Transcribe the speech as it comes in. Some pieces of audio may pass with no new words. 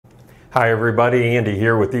Hi everybody, Andy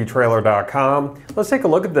here with etrailer.com. Let's take a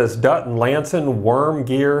look at this Dutton-Lainson worm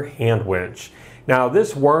gear hand winch. Now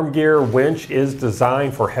this worm gear winch is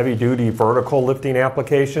designed for heavy duty vertical lifting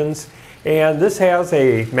applications, and this has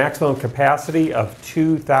a maximum capacity of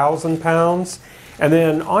 2,000 pounds. And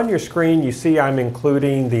then on your screen you see I'm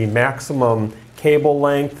including the maximum cable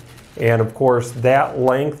length, and of course that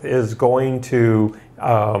length is going to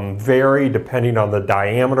vary depending on the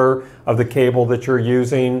diameter of the cable that you're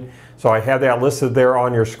using. So I have that listed there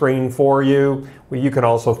on your screen for you. Well, you can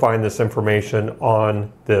also find this information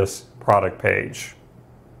on this product page.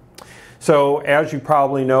 So as you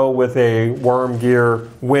probably know, with a worm gear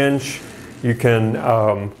winch, you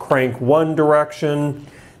can crank one direction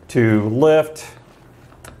to lift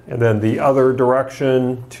and then the other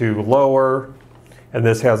direction to lower. And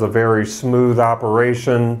this has a very smooth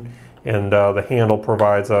operation, and the handle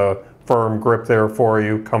provides a firm grip there for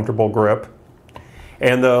you, comfortable grip.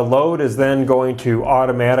 And the load is then going to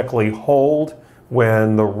automatically hold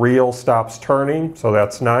when the reel stops turning, so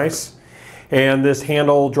that's nice. And this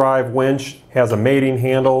handle drive winch has a mating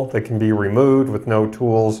handle that can be removed with no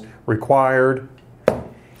tools required.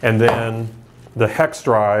 And then the hex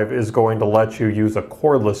drive is going to let you use a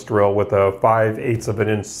cordless drill with a 5/8 of an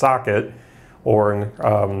inch socket, or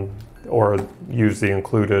use the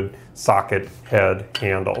included socket head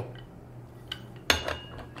handle.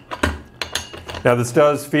 Now this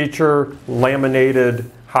does feature laminated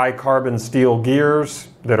high carbon steel gears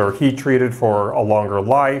that are heat treated for a longer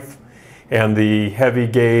life, and the heavy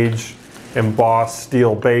gauge embossed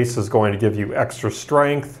steel base is going to give you extra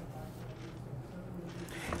strength.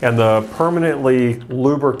 And the permanently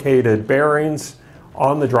lubricated bearings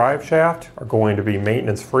on the drive shaft are going to be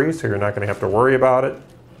maintenance free, so you're not going to have to worry about it.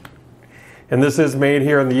 And this is made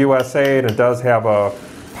here in the USA, and it does have a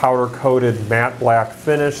powder coated matte black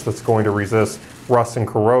finish that's going to resist rust and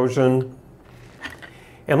corrosion.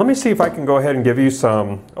 And let me see if I can go ahead and give you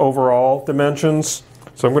some overall dimensions.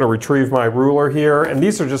 So I'm going to retrieve my ruler here, and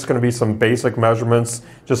these are just going to be some basic measurements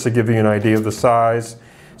just to give you an idea of the size.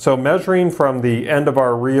 So measuring from the end of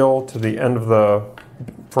our reel to the end of the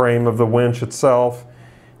frame of the winch itself,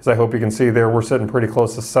 as I hope you can see there, we're sitting pretty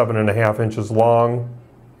close to 7.5 inches long.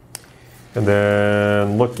 And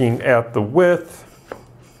then looking at the width,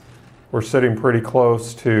 we're sitting pretty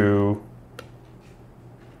close to,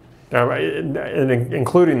 and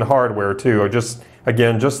including the hardware too, just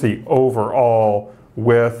the overall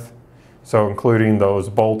width, so including those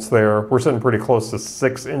bolts there, we're sitting pretty close to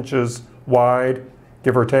 6 inches wide,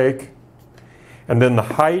 give or take. And then the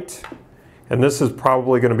height, and this is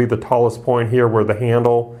probably going to be the tallest point here where the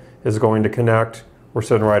handle is going to connect, we're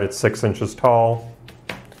sitting right at 6 inches tall.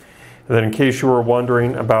 And then in case you were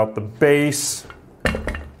wondering about the base,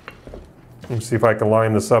 let me see if I can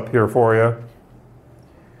line this up here for you.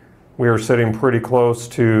 We are sitting pretty close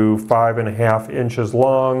to 5.5 inches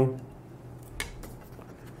long,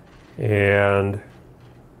 and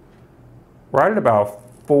right at about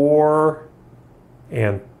 4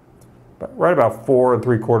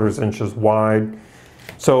 3/4 inches wide.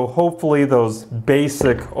 So hopefully those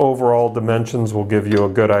basic overall dimensions will give you a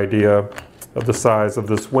good idea of the size of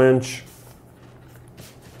this winch.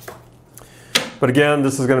 But again,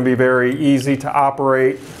 this is going to be very easy to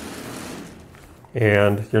operate,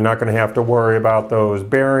 and you're not going to have to worry about those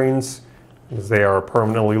bearings because they are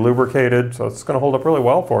permanently lubricated, so it's going to hold up really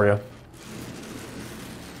well for you.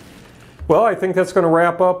 Well, I think that's going to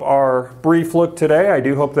wrap up our brief look today. I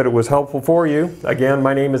do hope that it was helpful for you. Again,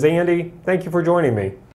 my name is Andy. Thank you for joining me.